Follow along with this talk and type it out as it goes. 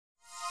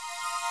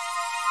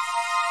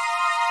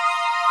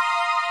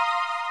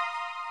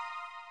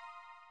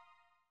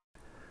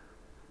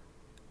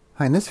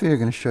Hi, in this video I'm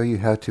going to show you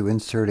how to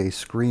insert a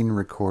screen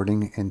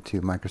recording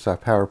into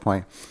Microsoft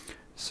PowerPoint.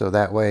 So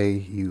that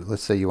way,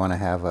 let's say you want to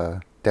have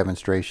a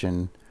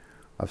demonstration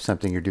of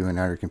something you're doing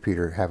on your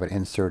computer, have it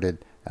inserted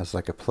as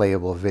like a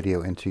playable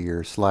video into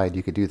your slide.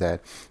 You could do that.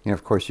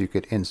 Of course, you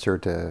could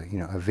insert a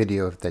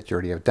video that you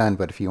already have done,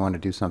 but if you want to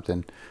do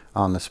something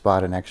on the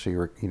spot and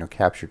actually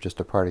capture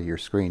just a part of your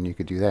screen, you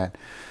could do that.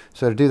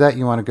 So to do that,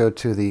 you want to go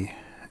to the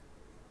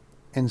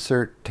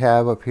Insert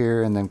tab up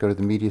here and then go to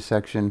the Media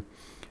section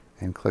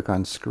and click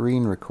on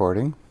Screen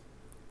Recording,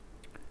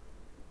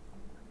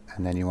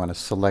 and then you want to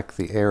select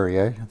the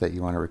area that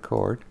you want to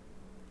record.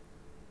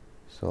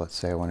 So let's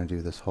say I want to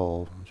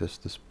do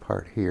just this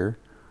part here,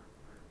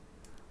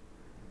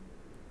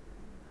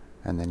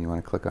 and then you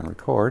want to click on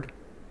Record,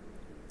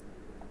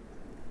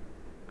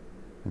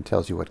 and it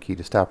tells you what key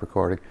to stop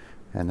recording,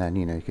 and then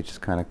you could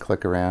just kind of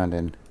click around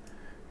and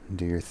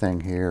do your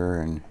thing here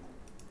and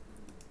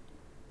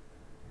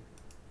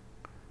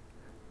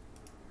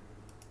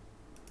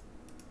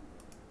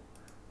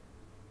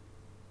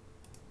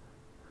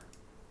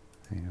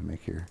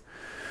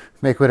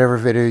make whatever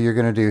video you're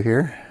going to do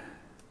here.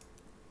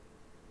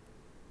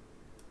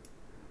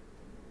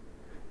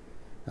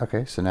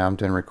 Okay, so now I'm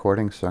done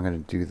recording, so I'm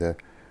going to do the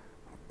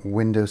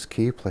Windows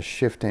key plus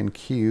Shift and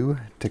Q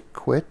to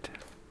quit.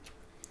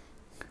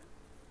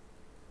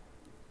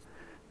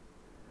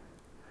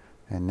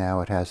 And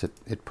now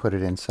it put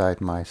it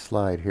inside my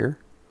slide here.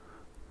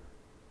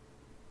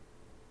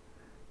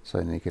 So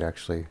then you could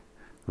actually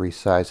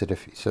resize it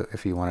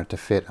if you want it to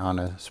fit on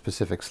a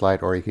specific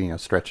slide, or you can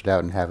stretch it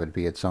out and have it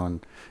be its own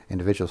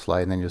individual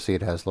slide. And then you'll see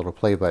it has a little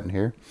play button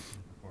here.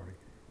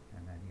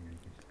 And then you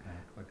just kind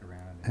of click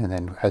around. And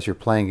then as you're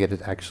playing it,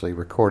 it actually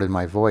recorded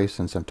my voice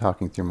since I'm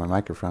talking through my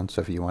microphone.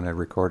 So if you want to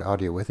record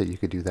audio with it, you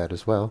could do that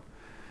as well.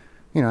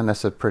 And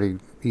that's a pretty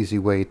easy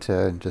way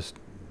to just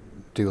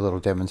do a little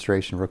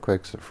demonstration real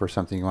quick for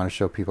something you want to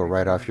show people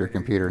right off your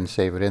computer and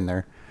save it in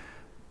there.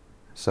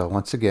 So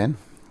once again,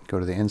 go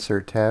to the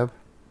Insert tab,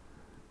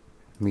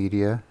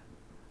 Media,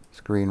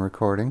 Screen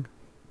Recording,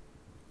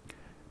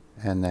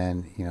 and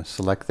then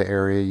select the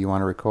area you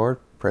want to record,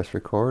 press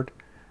Record.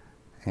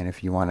 And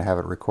if you want to have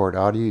it record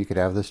audio, you could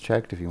have this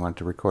checked. If you want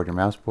to record your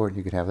mouse pointer,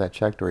 you could have that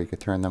checked, or you could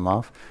turn them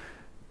off.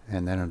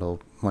 And then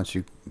once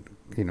you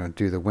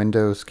do the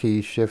Windows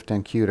key, Shift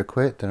and Q to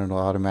quit, then it'll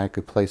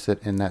automatically place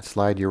it in that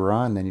slide you were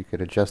on. Then you could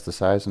adjust the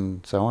size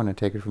and so on and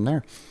take it from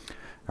there.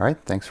 All right,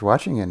 thanks for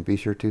watching, and be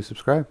sure to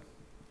subscribe.